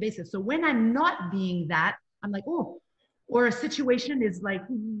constant basis. So when I'm not being that, I'm like, oh, or a situation is like,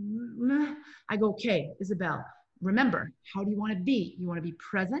 I go, okay, Isabelle, remember, how do you want to be? You want to be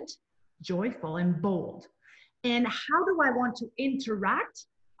present, joyful, and bold. And how do I want to interact?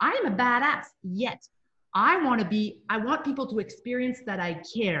 I am a badass, yet I want people to experience that I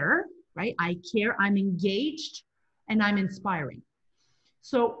care, right? I care, I'm engaged, and I'm inspiring.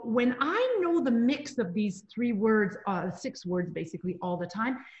 So when I know the mix of these 6 words basically all the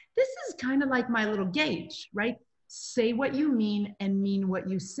time, this is kind of like my little gauge, right? Say what you mean and mean what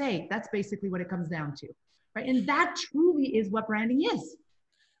you say. That's basically what it comes down to, right? And that truly is what branding is.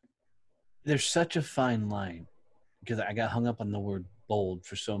 There's such a fine line, because I got hung up on the word bold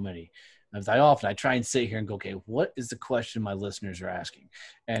for so many. I try and sit here and go, okay, what is the question my listeners are asking?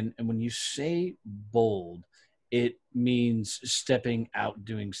 And when you say bold, it means stepping out,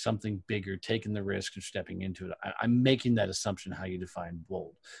 doing something bigger, taking the risk and stepping into it. I'm making that assumption how you define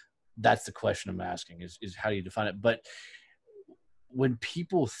bold. That's the question I'm asking is how do you define it? But when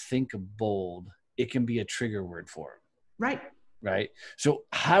people think of bold, it can be a trigger word for them. Right. Right. So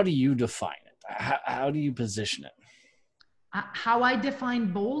how do you define it? How do you position it? How I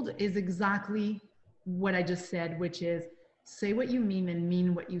define bold is exactly what I just said, which is say what you mean and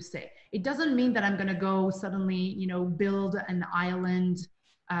mean what you say. It doesn't mean that I'm going to go suddenly, build an island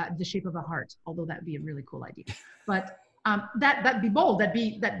the shape of a heart, although that'd be a really cool idea. But that'd be bold.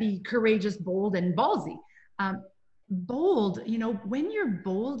 That'd be courageous, bold, and ballsy. Bold, when you're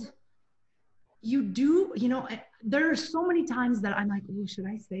bold, you do, there are so many times that I'm like, oh, should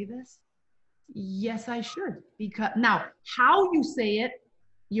I say this? Yes, I should. Because now, how you say it,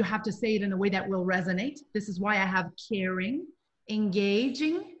 you have to say it in a way that will resonate. This is why I have caring,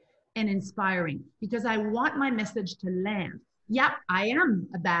 engaging, and inspiring, because I want my message to land. Yeah, I am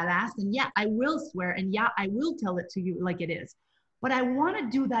a badass, and yeah, I will swear, and yeah, I will tell it to you like it is. But I want to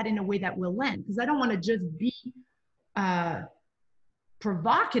do that in a way that will land, because I don't want to just be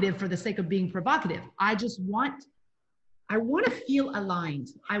provocative for the sake of being provocative. I want to feel aligned.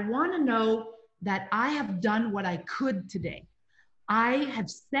 I want to know that I have done what I could today. I have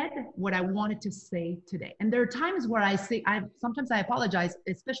said what I wanted to say today. And there are times where sometimes I apologize,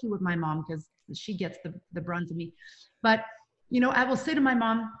 especially with my mom, because she gets the brunt of me. But, I will say to my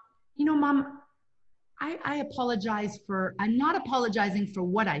mom, Mom, I apologize I'm not apologizing for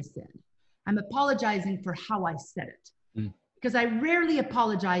what I said. I'm apologizing for how I said it. Because I rarely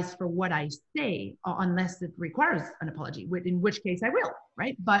apologize for what I say unless it requires an apology, in which case I will,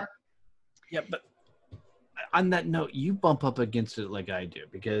 right? But on that note, you bump up against it like I do,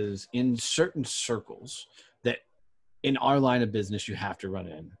 because in certain circles that in our line of business you have to run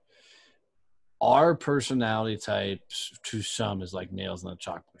in, our personality types to some is like nails on a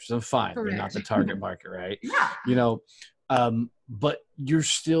chalkboard. So fine, correct. They're not the target market, right? Yeah. But you're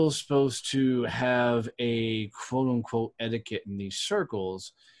still supposed to have a quote unquote etiquette in these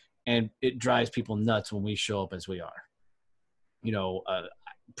circles, and it drives people nuts when we show up as we are.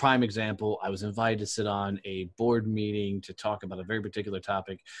 Prime example, I was invited to sit on a board meeting to talk about a very particular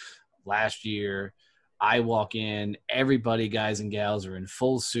topic last year. I walk in, everybody, guys and gals, are in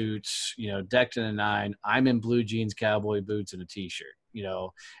full suits, decked in a nine. I'm in blue jeans, cowboy boots, and a t-shirt,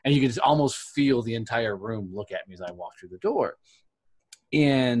 and you can just almost feel the entire room look at me as I walk through the door.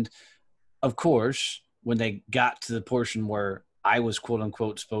 And of course, when they got to the portion where I was quote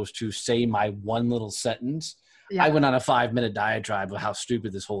unquote supposed to say my one little sentence, I went on a 5-minute diatribe of how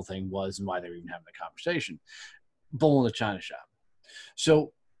stupid this whole thing was and why they were even having the conversation. Bull in a china shop.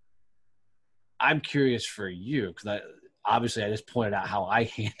 So I'm curious for you, because obviously I just pointed out how I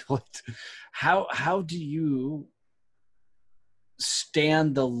handle it. How do you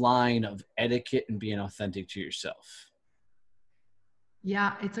stand the line of etiquette and being authentic to yourself?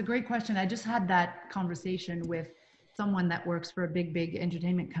 Yeah, it's a great question. I just had that conversation with someone that works for a big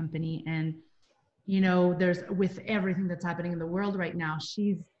entertainment company, and there's, with everything that's happening in the world right now,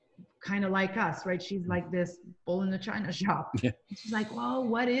 she's kind of like us, right? She's like this bull in the china shop. Yeah. She's like, well,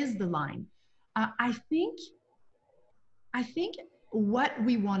 what is the line? I think what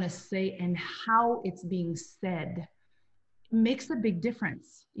we want to say and how it's being said makes a big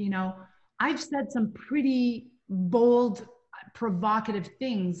difference. I've said some pretty bold, provocative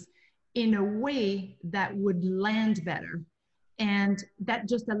things in a way that would land better. And that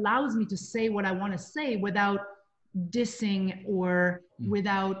just allows me to say what I want to say without dissing or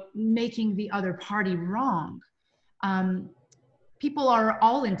without making the other party wrong. People are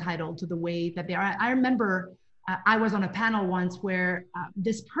all entitled to the way that they are. I remember I was on a panel once where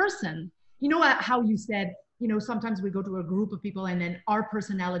this person, how you said, sometimes we go to a group of people and then our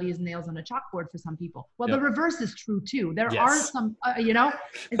personality is nails on a chalkboard for some people. Well, the reverse is true too. There are some, and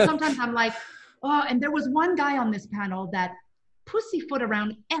sometimes I'm like, oh, and there was one guy on this panel that pussyfoot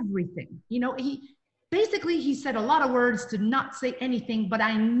around everything. He said a lot of words to not say anything, but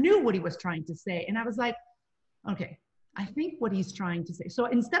I knew what he was trying to say. And I was like, okay, I think what he's trying to say. So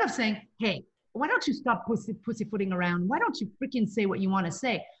instead of saying, hey, why don't you stop pussyfooting around? Why don't you freaking say what you want to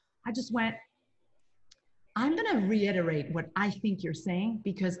say? I just went, I'm going to reiterate what I think you're saying,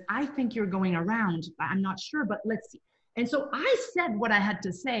 because I think you're going around. I'm not sure, but let's see. And so I said what I had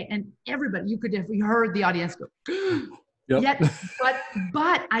to say, and everybody, you heard the audience go, yep.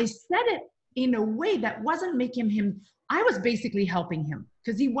 But I said it in a way that wasn't making him, I was basically helping him,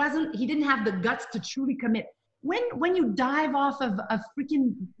 because he didn't have the guts to truly commit. When you dive off of a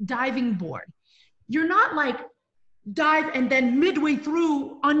freaking diving board, you're not like dive and then midway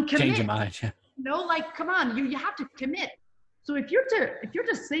through uncommit. Change your mind. Yeah. Come on, you have to commit. So if you're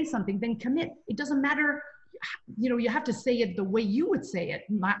to say something, then commit. It doesn't matter, you have to say it the way you would say it.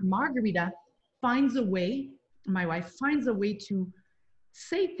 Margarita finds a way, my wife finds a way to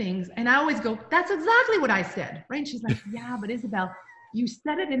say things, and I always go, that's exactly what I said, right? And she's like, yeah, but Isabel, you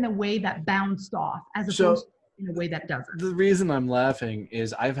said it in a way that bounced off as opposed to in a way that doesn't. The reason I'm laughing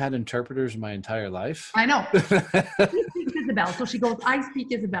is I've had interpreters my entire life. I know. She speaks Isabel, so she goes, I speak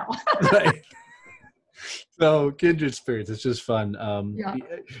Isabel. Right. So kindred spirits, it's just fun.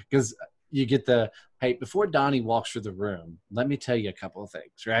 Because you get hey, before Donnie walks through the room, let me tell you a couple of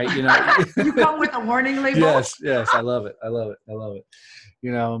things, right? You come with a warning label. Yes, I love it.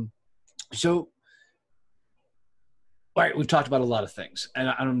 So, all right, we've talked about a lot of things, and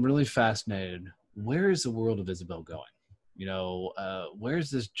I'm really fascinated. Where is the world of Isabel going? Where's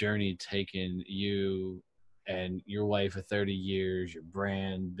this journey taken you and your wife of 30 years, your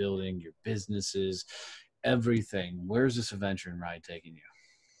brand building, your businesses, everything? Where's this adventure and ride taking you?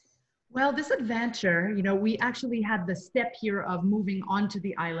 Well, this adventure, we actually had the step here of moving onto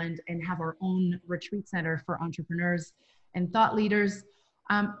the island and have our own retreat center for entrepreneurs and thought leaders.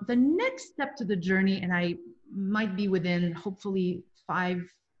 The next step to the journey, and I might be within hopefully 5,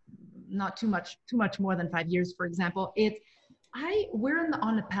 not too much more than 5 years, for example, it's We're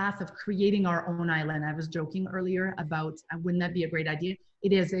on the path of creating our own island. I was joking earlier about wouldn't that be a great idea?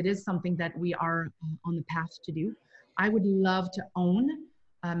 It is something that we are on the path to do. I would love to own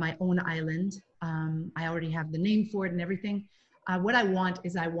my own island. I already have the name for it and everything. What I want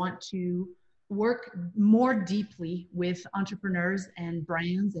to work more deeply with entrepreneurs and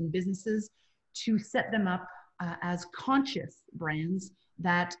brands and businesses to set them up as conscious brands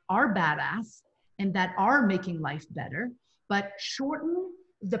that are badass and that are making life better, but shorten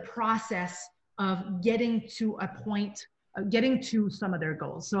the process of getting to a point, getting to some of their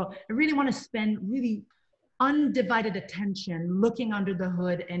goals. So I really want to spend really undivided attention looking under the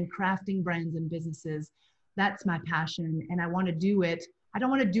hood and crafting brands and businesses. That's my passion. And I want to do it. I don't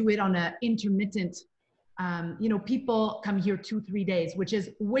want to do it on an intermittent, people come here 2-3 days, which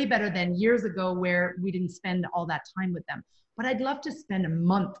is way better than years ago where we didn't spend all that time with them. But I'd love to spend a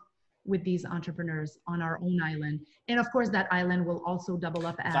month with these entrepreneurs on our own island. And of course, that island will also double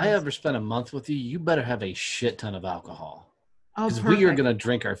up as... If I ever spend a month with you, you better have a shit ton of alcohol. Oh, because we are going to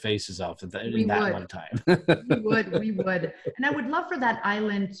drink our faces off in that amount of time. we would. And I would love for that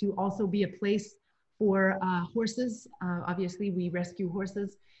island to also be a place for horses. Obviously, we rescue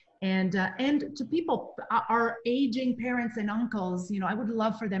horses. And to people, our aging parents and uncles, I would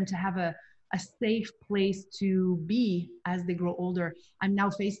love for them to have a safe place to be as they grow older. I'm now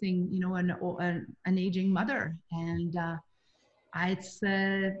facing, an aging mother, and it's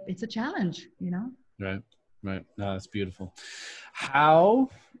a challenge, Right. No, that's beautiful. How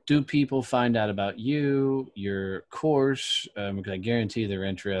do people find out about you, your course? Because I guarantee they're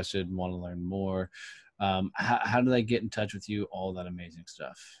interested and want to learn more. How do they get in touch with you? All that amazing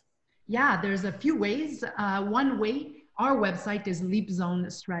stuff. Yeah, there's a few ways. One way, our website is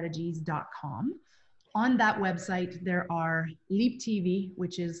leapzonestrategies.com. On that website, there are Leap TV,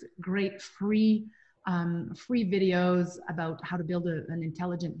 which is great free videos about how to build an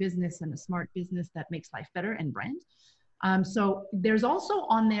intelligent business and a smart business that makes life better and brand. So there's also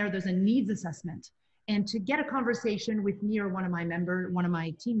on there's a needs assessment. And to get a conversation with me or one of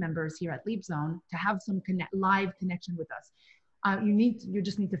my team members here at Leap Zone, to have some live connection with us, you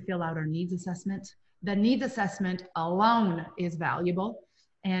just need to fill out our needs assessment. The needs assessment alone is valuable,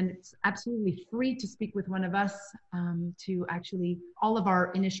 and it's absolutely free to speak with one of us. To actually, all of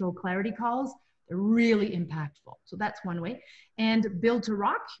our initial clarity calls, they're really impactful. So that's one way. And Build to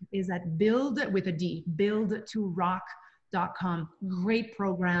Rock is at build with a D, buildtorock.com. Great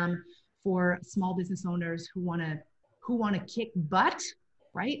program for small business owners who want to kick butt,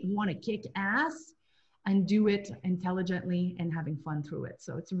 right? Who want to kick ass and do it intelligently and having fun through it.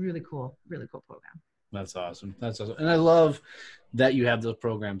 So it's a really cool program. That's awesome. And I love that you have those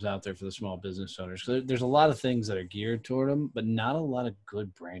programs out there for the small business owners. There's a lot of things that are geared toward them, but not a lot of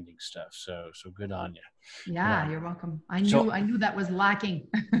good branding stuff. So good on you. Yeah, you're welcome. I knew that was lacking.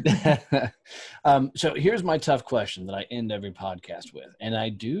 So here's my tough question that I end every podcast with, and I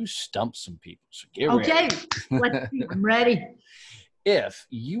do stump some people. So get ready. Okay, let's see. I'm ready. If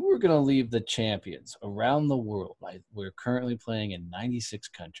you were going to leave the champions around the world, like we're currently playing in 96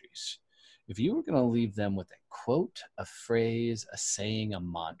 countries, if you were going to leave them with a quote, a phrase, a saying, a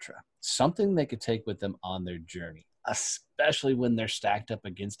mantra, something they could take with them on their journey, especially when they're stacked up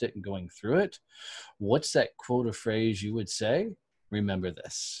against it and going through it, what's that quote or phrase you would say? Remember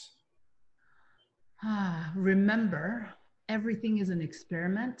this. Remember, everything is an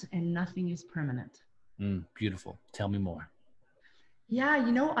experiment and nothing is permanent. Beautiful. Tell me more. Yeah,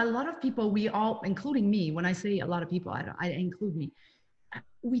 a lot of people, we all, including me, when I say a lot of people, I include me,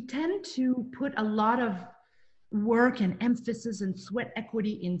 we tend to put a lot of work and emphasis and sweat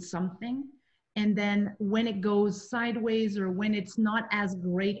equity in something. And then when it goes sideways or when it's not as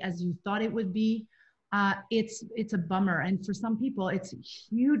great as you thought it would be, it's a bummer. And for some people, it's a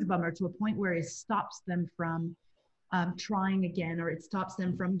huge bummer to a point where it stops them from trying again, or it stops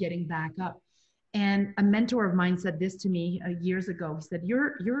them from getting back up. And a mentor of mine said this to me years ago. He said,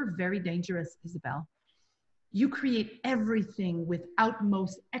 you're very dangerous, Isabelle. You create everything with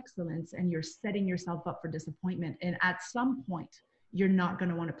utmost excellence and you're setting yourself up for disappointment. And at some point, you're not going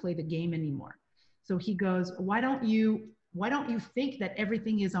to want to play the game anymore. So he goes, why don't you think that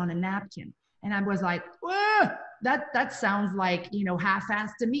everything is on a napkin? And I was like, that sounds like,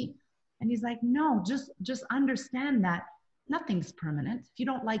 half-assed to me. And he's like, no, just understand that nothing's permanent. If you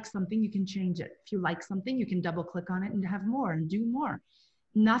don't like something, you can change it. If you like something, you can double click on it and have more and do more.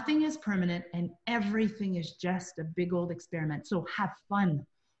 Nothing is permanent and everything is just a big old experiment. So have fun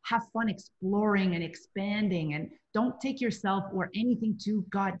exploring and expanding, and don't take yourself or anything too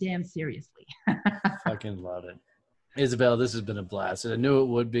goddamn seriously. Fucking love it. Isabel, this has been a blast. I knew it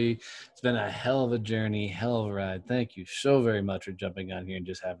would be. It's been a hell of a journey, hell of a ride. Thank you so very much for jumping on here and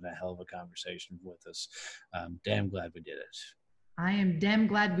just having a hell of a conversation with us. Damn glad we did it. I am damn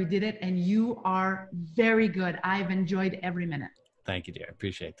glad we did it, and you are very good. I've enjoyed every minute. Thank you, dear. I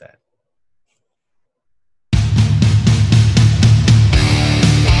appreciate that.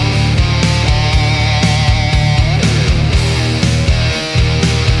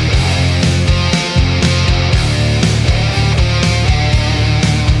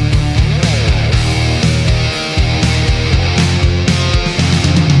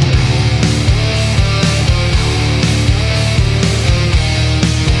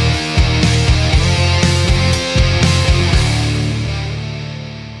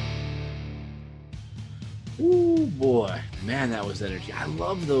 Man, that was energy. I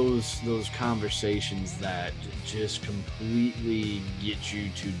love those conversations that just completely get you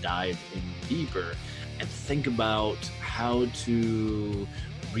to dive in deeper and think about how to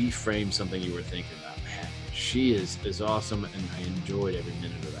reframe something you were thinking about. Man, she is awesome, and I enjoyed every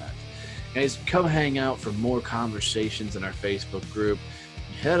minute of that. Guys, come hang out for more conversations in our Facebook group.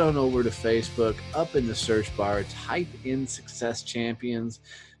 Head on over to Facebook, up in the search bar, type in Success Champions.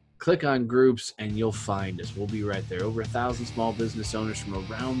 Click on groups and you'll find us. We'll be right there. Over 1,000 small business owners from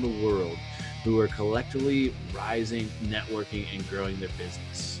around the world who are collectively rising, networking, and growing their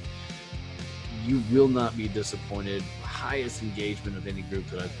business. You will not be disappointed. Highest engagement of any group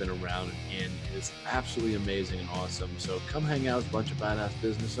that I've been around and in. Is absolutely amazing and awesome. So come hang out with a bunch of badass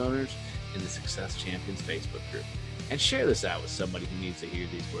business owners in the Success Champions Facebook group. And share this out with somebody who needs to hear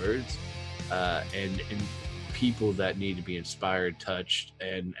these words. And people that need to be inspired, touched,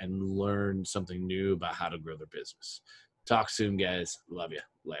 and learn something new about how to grow their business. Talk soon, guys. Love you.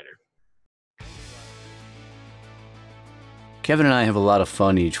 Later. Kevin and I have a lot of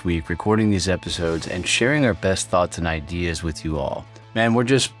fun each week recording these episodes and sharing our best thoughts and ideas with you all. Man, we're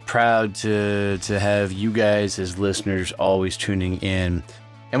just proud to have you guys as listeners always tuning in.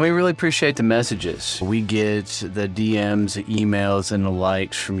 And we really appreciate the messages. We get the DMs, the emails, and the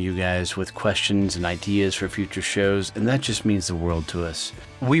likes from you guys with questions and ideas for future shows, and that just means the world to us.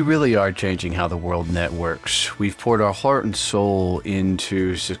 We really are changing how the world networks. We've poured our heart and soul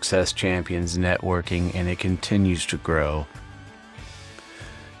into Success Champions networking, and it continues to grow.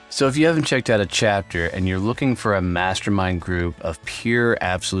 So if you haven't checked out a chapter and you're looking for a mastermind group of pure,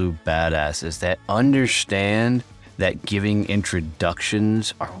 absolute badasses that understand that giving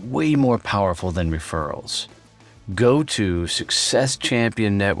introductions are way more powerful than referrals, go to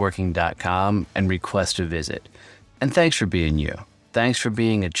successchampionnetworking.com and request a visit. And thanks for being you. Thanks for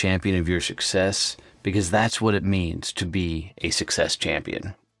being a champion of your success, because that's what it means to be a success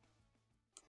champion.